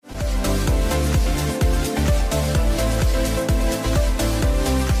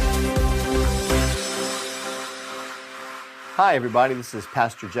Hi, everybody. This is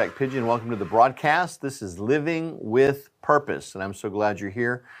Pastor Jack Pigeon. Welcome to the broadcast. This is Living with Purpose, and I'm so glad you're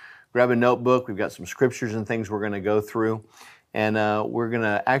here. Grab a notebook. We've got some scriptures and things we're going to go through, and we're going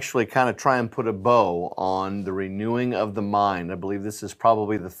to actually kind of try and put a bow on the renewing of the mind. I believe this is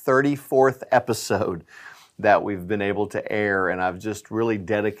probably the 34th episode that we've been able to air, and I've just really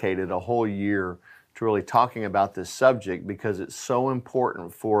dedicated a whole year to really talking about this subject because it's so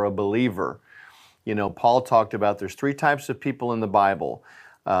important for a believer. You know, Paul talked about there's three types of people in the Bible.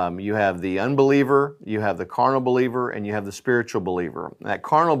 You have the unbeliever, you have the carnal believer, and you have the spiritual believer. That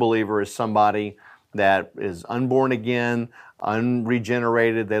carnal believer is somebody that is unborn again,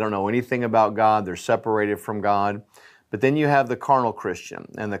 unregenerated. They don't know anything about God. They're separated from God. But then you have the carnal Christian.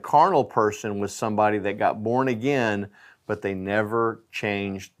 And the carnal person was somebody that got born again, but they never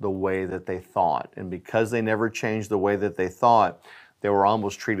changed the way that they thought. And because they never changed the way that they thought, they were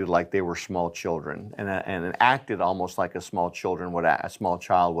almost treated like they were small children and acted almost like a small child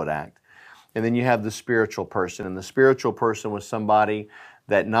would act. And then you have the spiritual person. And the spiritual person was somebody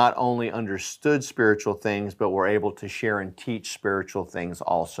that not only understood spiritual things, but were able to share and teach spiritual things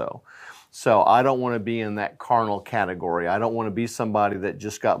also. So I don't want to be in that carnal category. I don't want to be somebody that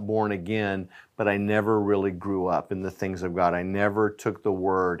just got born again, but I never really grew up in the things of God. I never took the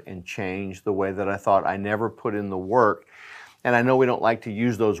word and changed the way that I thought. I never put in the work. And I know we don't like to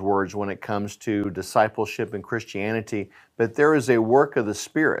use those words when it comes to discipleship and Christianity, but there is a work of the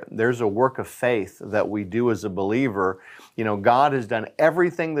Spirit. There's a work of faith that we do as a believer. You know, God has done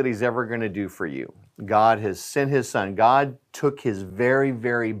everything that He's ever going to do for you. God has sent His Son. God took His very,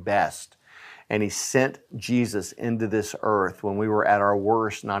 very best, and He sent Jesus into this earth when we were at our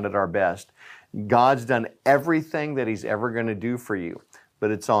worst, not at our best. God's done everything that He's ever going to do for you. But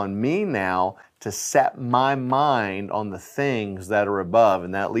it's on me now to set my mind on the things that are above.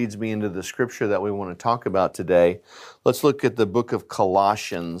 And that leads me into the scripture that we want to talk about today. Let's look at the book of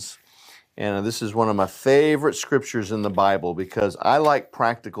Colossians. And this is one of my favorite scriptures in the Bible because I like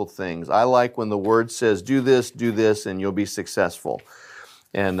practical things. I like when the word says, do this, and you'll be successful.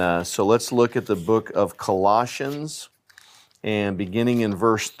 And so let's look at the book of Colossians, and beginning in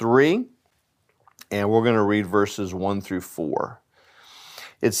verse 3, and we're going to read verses 1 through 4.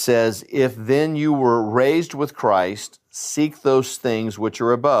 It says, "If then you were raised with Christ, seek those things which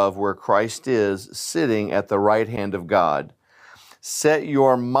are above, where Christ is, sitting at the right hand of God. Set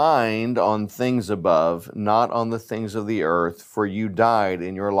your mind on things above, not on the things of the earth, for you died,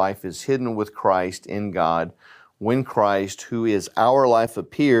 and your life is hidden with Christ in God. When Christ, who is our life,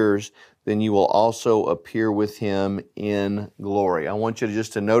 appears, then you will also appear with Him in glory." I want you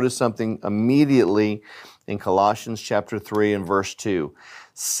just to notice something immediately in Colossians chapter 3 and verse 2.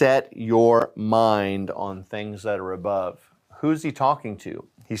 Set your mind on things that are above. Who's He talking to?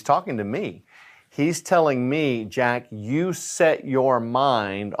 He's talking to me. He's telling me, Jack, you set your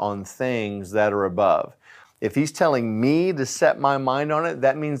mind on things that are above. If He's telling me to set my mind on it,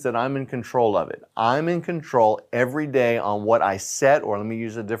 that means that I'm in control of it. I'm in control every day on what I set, or let me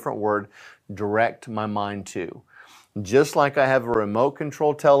use a different word, direct my mind to. Just like I have a remote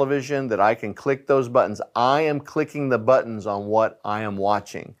control television that I can click those buttons, I am clicking the buttons on what I am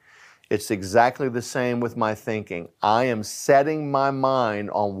watching. It's exactly the same with my thinking. I am setting my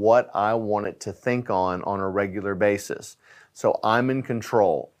mind on what I want it to think on a regular basis. So I'm in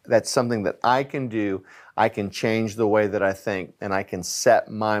control. That's something that I can do. I can change the way that I think, and I can set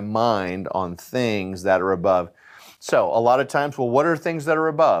my mind on things that are above. So a lot of times, well, what are things that are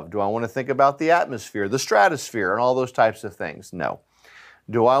above? Do I want to think about the atmosphere, the stratosphere, and all those types of things? No.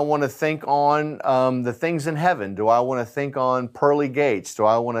 Do I want to think on the things in heaven? Do I want to think on pearly gates? Do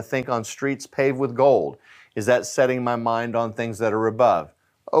I want to think on streets paved with gold? Is that setting my mind on things that are above?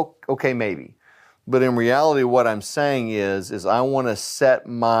 Oh, okay, maybe. But in reality, what I'm saying is I want to set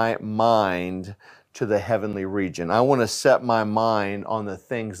my mind to the heavenly region. I want to set my mind on the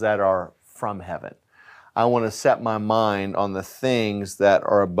things that are from heaven. I want to set my mind on the things that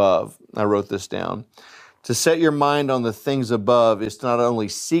are above. I wrote this down. To set your mind on the things above is to not only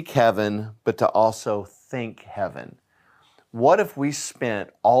seek heaven, but to also think heaven. What if we spent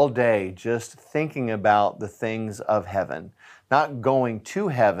all day just thinking about the things of heaven? Not going to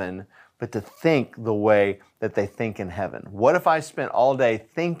heaven, but to think the way that they think in heaven. What if I spent all day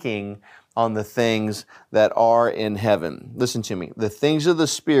thinking on the things that are in heaven? Listen to me. The things of the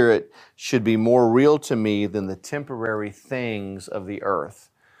Spirit should be more real to me than the temporary things of the earth.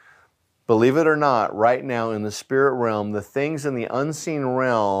 Believe it or not, right now in the spirit realm, the things in the unseen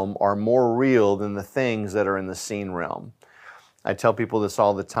realm are more real than the things that are in the seen realm. I tell people this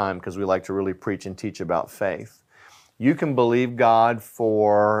all the time because we like to really preach and teach about faith. You can believe God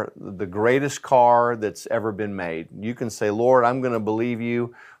for the greatest car that's ever been made. You can say, Lord, I'm going to believe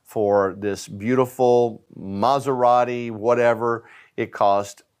you for this beautiful Maserati, whatever. It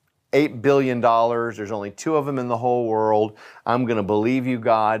cost $8 billion. There's only two of them in the whole world. I'm going to believe you,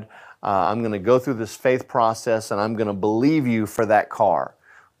 God. I'm going to go through this faith process and I'm going to believe you for that car.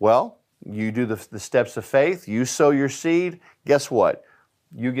 Well, you do the steps of faith. You sow your seed. Guess what?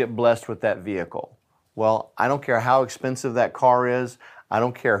 You get blessed with that vehicle. Well, I don't care how expensive that car is. I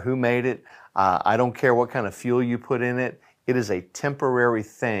don't care who made it. I don't care what kind of fuel you put in it. It is a temporary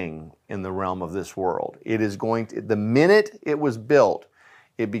thing in the realm of this world. It is going to, the minute it was built,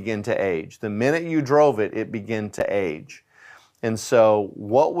 it began to age. The minute you drove it, it began to age. And so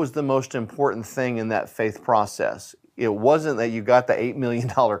what was the most important thing in that faith process? It wasn't that you got the $8 million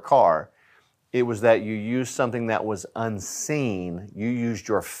car. It was that you used something that was unseen. You used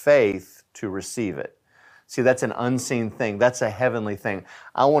your faith to receive it. See, that's an unseen thing. That's a heavenly thing.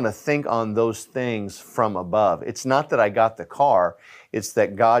 I want to think on those things from above. It's not that I got the car. It's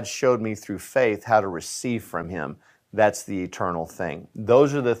that God showed me through faith how to receive from Him. That's the eternal thing.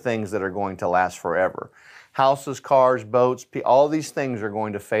 Those are the things that are going to last forever. Houses, cars, boats, all these things are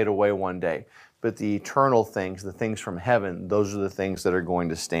going to fade away one day. But the eternal things, the things from heaven, those are the things that are going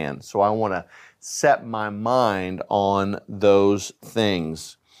to stand. So I want to set my mind on those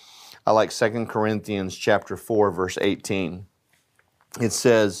things. I like 2 Corinthians chapter 4, verse 18. It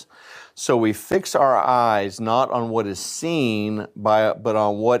says, so we fix our eyes not on what is seen, but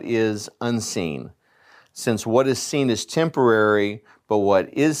on what is unseen. Since what is seen is temporary, but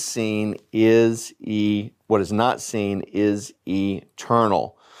what is seen is what is not seen is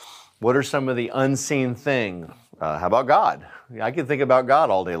eternal. What are some of the unseen things? How about God? I can think about God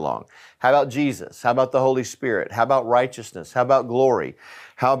all day long. How about Jesus? How about the Holy Spirit? How about righteousness? How about glory?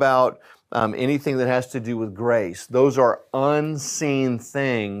 How about anything that has to do with grace? Those are unseen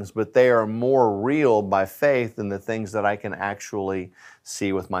things, but they are more real by faith than the things that I can actually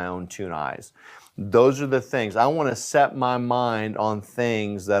see with my own two eyes. Those are the things. I want to set my mind on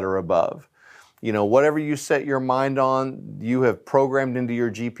things that are above. You know, whatever you set your mind on, you have programmed into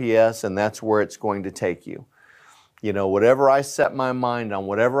your GPS, and that's where it's going to take you. You know, whatever I set my mind on,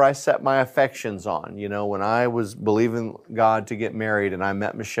 whatever I set my affections on, you know, when I was believing God to get married and I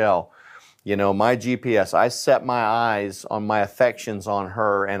met Michelle, you know, my GPS, I set my eyes on my affections on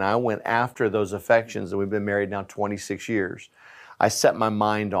her, and I went after those affections, and we've been married now 26 years. I set my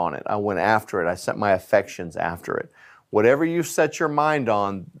mind on it. I went after it. I set my affections after it. Whatever you set your mind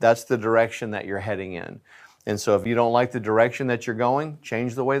on, that's the direction that you're heading in. And so if you don't like the direction that you're going,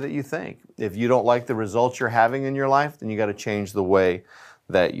 change the way that you think. If you don't like the results you're having in your life, then you got to change the way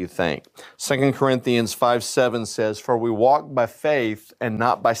that you think. 2 Corinthians 5:7 says, for we walk by faith and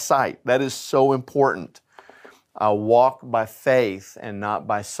not by sight. That is so important. I walk by faith and not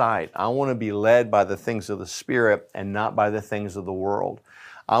by sight. I want to be led by the things of the Spirit and not by the things of the world.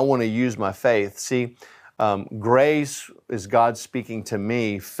 I want to use my faith. See, grace is God speaking to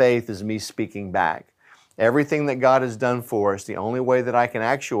me. Faith is me speaking back. Everything that God has done for us, the only way that I can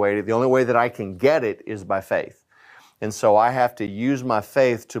actuate it, the only way that I can get it is by faith. And so I have to use my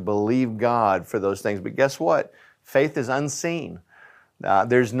faith to believe God for those things. But guess what? Faith is unseen.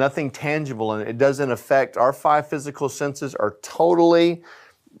 There's nothing tangible, and it doesn't affect our five physical senses.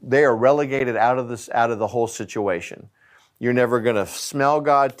 They are relegated out of the whole situation. You're never going to smell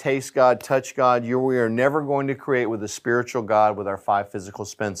God, taste God, touch God. We are never going to create with a spiritual God with our five physical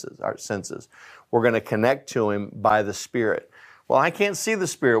senses. We're going to connect to Him by the Spirit. Well, I can't see the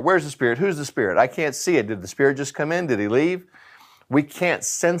Spirit. Where's the Spirit? Who's the Spirit? I can't see it. Did the Spirit just come in? Did He leave? We can't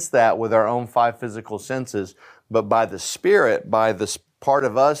sense that with our own five physical senses, but by the Spirit, by this part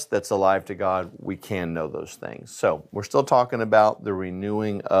of us that's alive to God, we can know those things. So we're still talking about the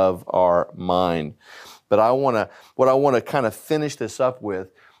renewing of our mind. But what I want to kind of finish this up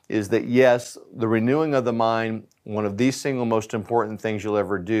with is that, yes, the renewing of the mind, one of the single most important things you'll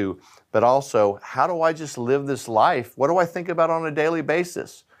ever do, but also, how do I just live this life? What do I think about on a daily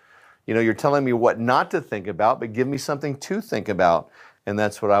basis? You know, you're telling me what not to think about, but give me something to think about. And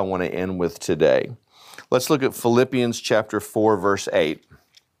that's what I want to end with today. Let's look at Philippians chapter 4, verse 8.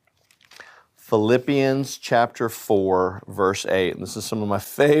 Philippians chapter 4, verse 8. And this is some of my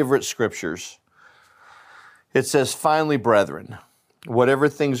favorite scriptures. It says, finally, brethren, whatever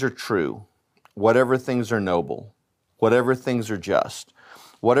things are true, whatever things are noble, whatever things are just,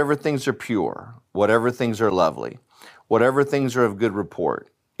 whatever things are pure, whatever things are lovely, whatever things are of good report,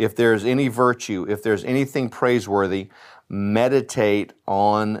 if there is any virtue, if there's anything praiseworthy, meditate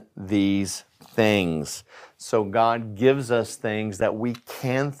on these things. So God gives us things that we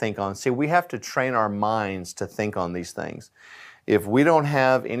can think on. See, we have to train our minds to think on these things. If we don't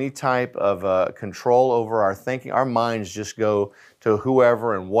have any type of control over our thinking, our minds just go to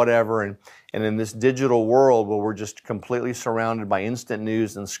whoever and whatever. And in this digital world where we're just completely surrounded by instant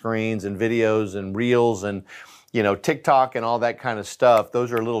news and screens and videos and reels and TikTok and all that kind of stuff,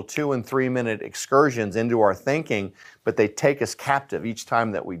 those are little 2 and 3 minute excursions into our thinking, but they take us captive each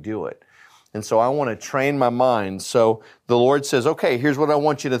time that we do it. And so I want to train my mind. So the Lord says, okay, here's what I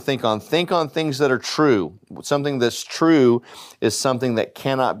want you to think on. Think on things that are true. Something that's true is something that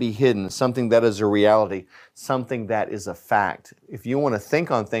cannot be hidden, something that is a reality, something that is a fact. If you want to think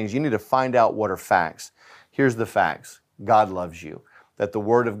on things, you need to find out what are facts. Here's the facts. God loves you, that the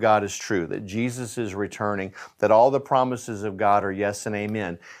Word of God is true, that Jesus is returning, that all the promises of God are yes and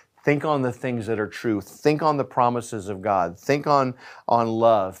amen. Think on the things that are true. Think on the promises of God. Think on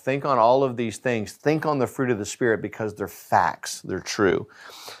love. Think on all of these things. Think on the fruit of the Spirit because they're facts. They're true.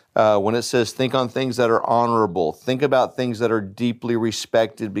 When it says think on things that are honorable, think about things that are deeply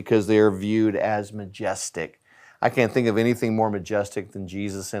respected because they are viewed as majestic. I can't think of anything more majestic than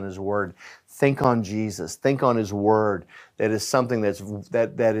Jesus and His Word. Think on Jesus. Think on His Word. That is something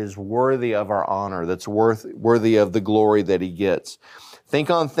that is worthy of our honor, that's worthy of the glory that He gets. Think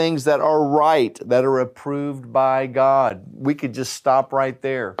on things that are right, that are approved by God. We could just stop right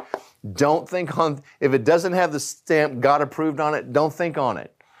there. Don't think on, if it doesn't have the stamp God approved on it, don't think on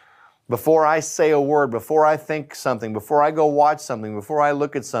it. Before I say a word, before I think something, before I go watch something, before I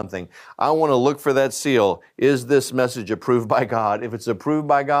look at something, I want to look for that seal. Is this message approved by God? If it's approved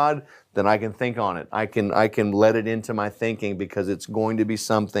by God, then I can think on it. I can let it into my thinking because it's going to be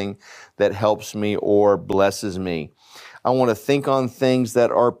something that helps me or blesses me. I want to think on things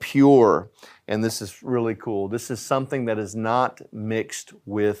that are pure. And this is really cool. This is something that is not mixed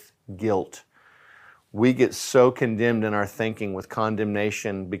with guilt. We get so condemned in our thinking with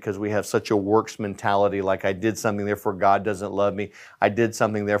condemnation because we have such a works mentality, like I did something, therefore God doesn't love me. I did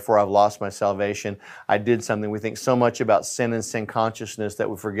something, therefore I've lost my salvation. I did something. We think so much about sin and sin consciousness that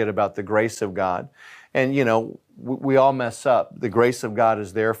we forget about the grace of God. And we all mess up. The grace of God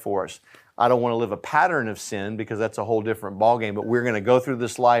is there for us. I don't want to live a pattern of sin because that's a whole different ballgame, but we're going to go through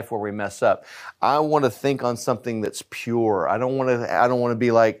this life where we mess up. I want to think on something that's pure. I don't want to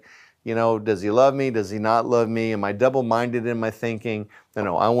be like, does He love me? Does He not love me? Am I double-minded in my thinking?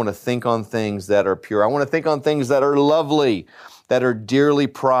 No, I want to think on things that are pure. I want to think on things that are lovely, that are dearly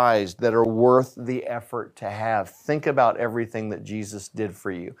prized, that are worth the effort to have. Think about everything that Jesus did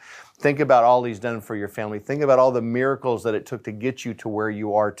for you. Think about all He's done for your family. Think about all the miracles that it took to get you to where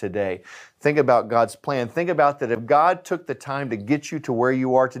you are today. Think about God's plan. Think about that if God took the time to get you to where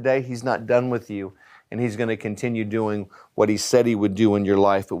you are today, He's not done with you. And He's going to continue doing what He said He would do in your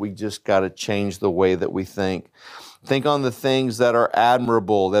life, but we just got to change the way that we think. Think on the things that are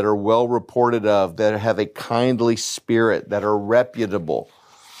admirable, that are well reported of, that have a kindly spirit, that are reputable.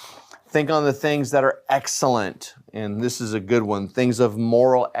 Think on the things that are excellent, and this is a good one, things of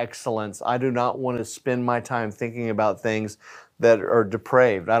moral excellence. I do not want to spend my time thinking about things that are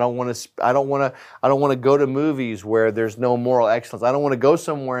depraved. I don't want to go to movies where there's no moral excellence. I don't want to go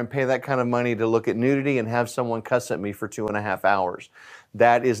somewhere and pay that kind of money to look at nudity and have someone cuss at me for 2.5 hours.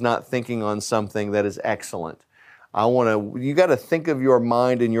 That is not thinking on something that is excellent. You got to think of your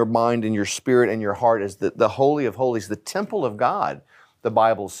mind and your spirit and your heart as the Holy of Holies, the temple of God, the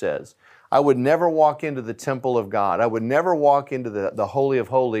Bible says. I would never walk into the temple of God. I would never walk into the Holy of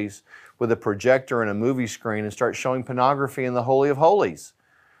Holies with a projector and a movie screen and start showing pornography in the Holy of Holies.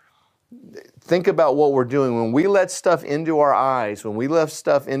 Think about what we're doing. When we let stuff into our eyes, when we let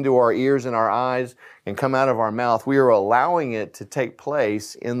stuff into our ears and our eyes and come out of our mouth, we are allowing it to take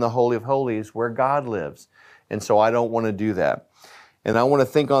place in the Holy of Holies where God lives. And so I don't want to do that. And I want to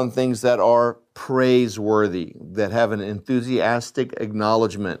think on things that are praiseworthy, that have an enthusiastic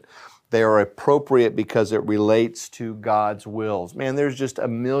acknowledgement. They are appropriate because it relates to God's wills. Man, there's just a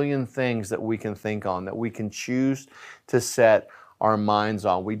million things that we can think on, that we can choose to set our minds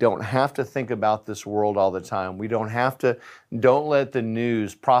on. We don't have to think about this world all the time. Don't let the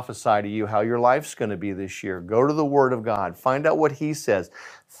news prophesy to you how your life's going to be this year. Go to the Word of God. Find out what He says.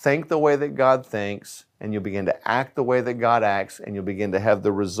 Think the way that God thinks, and you'll begin to act the way that God acts, and you'll begin to have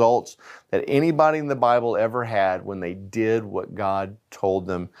the results that anybody in the Bible ever had when they did what God told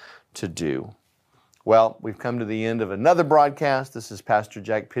them to do. Well, we've come to the end of another broadcast. This is Pastor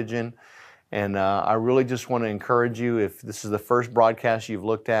Jack Pidgeon, and I really just want to encourage you, if this is the first broadcast you've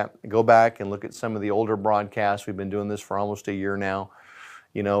looked at, go back and look at some of the older broadcasts. We've been doing this for almost a year now.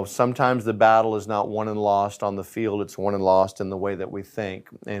 Sometimes the battle is not won and lost on the field, it's won and lost in the way that we think.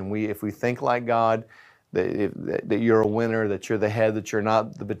 And if we think like God, that you're a winner, that you're the head, that you're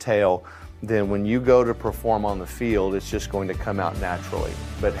not the tail, then when you go to perform on the field, it's just going to come out naturally.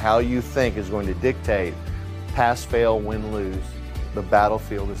 But how you think is going to dictate pass, fail, win, lose. The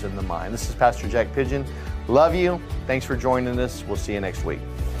battlefield is in the mind. This is Pastor Jack Pigeon. Love you. Thanks for joining us. We'll see you next week.